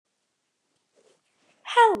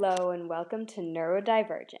Hello and welcome to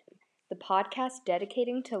Neurodivergent, the podcast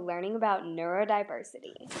dedicating to learning about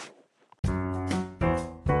neurodiversity.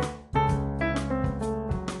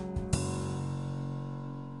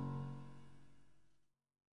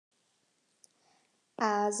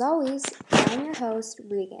 As always, I'm your host,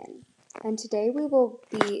 Regan, and today we will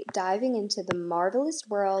be diving into the marvelous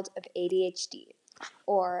world of ADHD,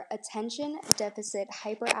 or Attention Deficit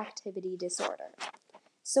Hyperactivity Disorder.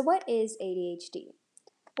 So what is ADHD?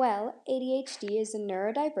 Well, ADHD is a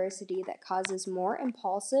neurodiversity that causes more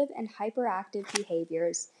impulsive and hyperactive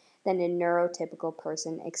behaviors than a neurotypical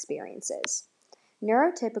person experiences.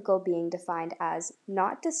 Neurotypical being defined as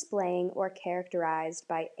not displaying or characterized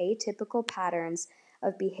by atypical patterns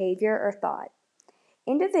of behavior or thought.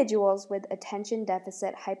 Individuals with attention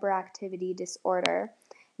deficit hyperactivity disorder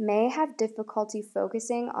may have difficulty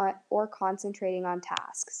focusing on or concentrating on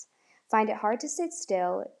tasks, find it hard to sit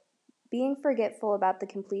still, being forgetful about the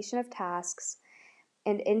completion of tasks,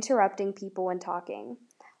 and interrupting people when talking.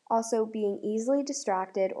 Also, being easily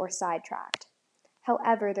distracted or sidetracked.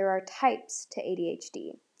 However, there are types to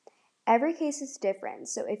ADHD. Every case is different,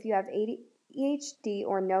 so if you have ADHD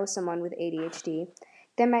or know someone with ADHD,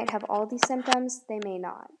 they might have all these symptoms, they may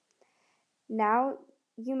not. Now,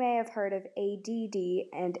 you may have heard of ADD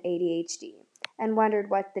and ADHD and wondered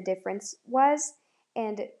what the difference was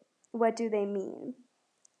and what do they mean.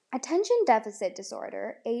 Attention deficit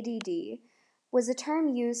disorder, ADD, was a term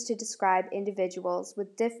used to describe individuals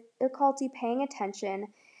with difficulty paying attention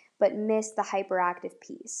but miss the hyperactive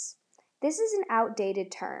piece. This is an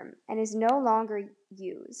outdated term and is no longer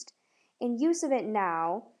used. In use of it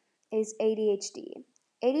now is ADHD.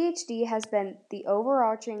 ADHD has been the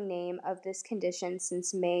overarching name of this condition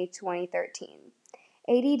since May 2013.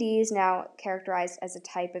 ADD is now characterized as a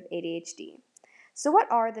type of ADHD. So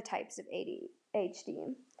what are the types of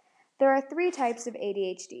ADHD? There are three types of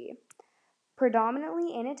ADHD: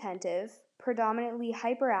 predominantly inattentive, predominantly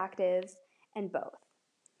hyperactive, and both.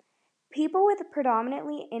 People with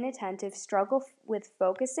predominantly inattentive struggle with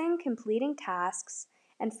focusing, completing tasks,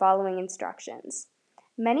 and following instructions.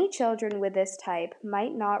 Many children with this type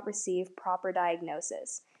might not receive proper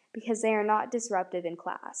diagnosis because they are not disruptive in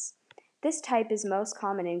class. This type is most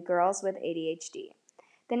common in girls with ADHD.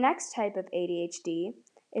 The next type of ADHD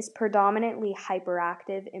is predominantly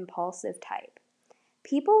hyperactive impulsive type.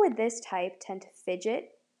 People with this type tend to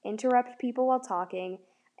fidget, interrupt people while talking,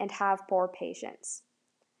 and have poor patience.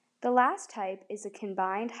 The last type is a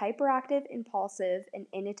combined hyperactive impulsive and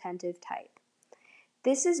inattentive type.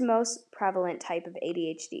 This is most prevalent type of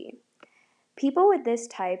ADHD. People with this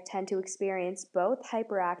type tend to experience both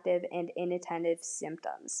hyperactive and inattentive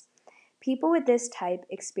symptoms. People with this type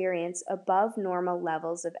experience above normal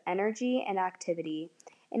levels of energy and activity,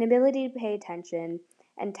 inability to pay attention,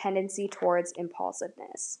 and tendency towards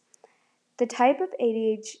impulsiveness. The type of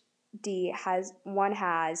ADHD one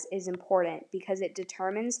has is important because it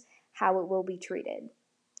determines how it will be treated.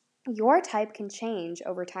 Your type can change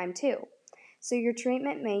over time too, so your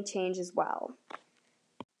treatment may change as well.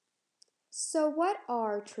 So what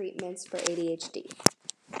are treatments for ADHD?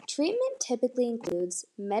 Treatment typically includes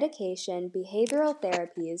medication, behavioral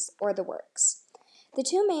therapies, or the works. The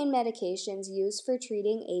two main medications used for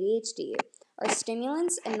treating ADHD are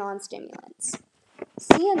stimulants and non-stimulants.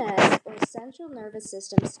 CNS, or central nervous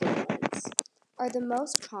system stimulants, are the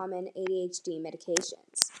most common ADHD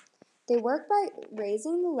medications. They work by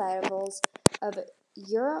raising the levels of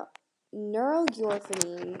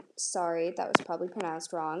neuroorphamine, that was probably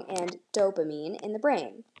pronounced wrong, and dopamine in the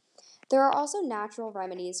brain. There are also natural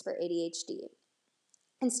remedies for ADHD.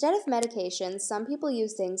 Instead of medication, some people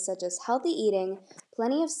use things such as healthy eating,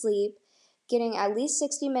 plenty of sleep, getting at least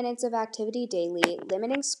 60 minutes of activity daily,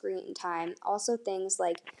 limiting screen time, also things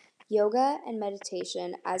like yoga and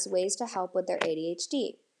meditation as ways to help with their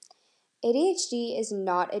ADHD. ADHD is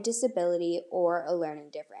not a disability or a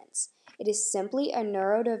learning difference. It is simply a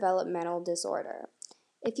neurodevelopmental disorder.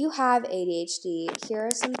 If you have ADHD, here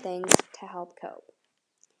are some things to help cope.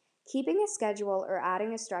 Keeping a schedule or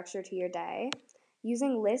adding a structure to your day,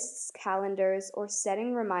 using lists, calendars, or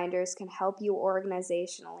setting reminders can help you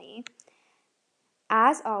organizationally.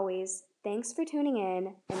 As always, thanks for tuning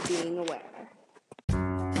in and being aware.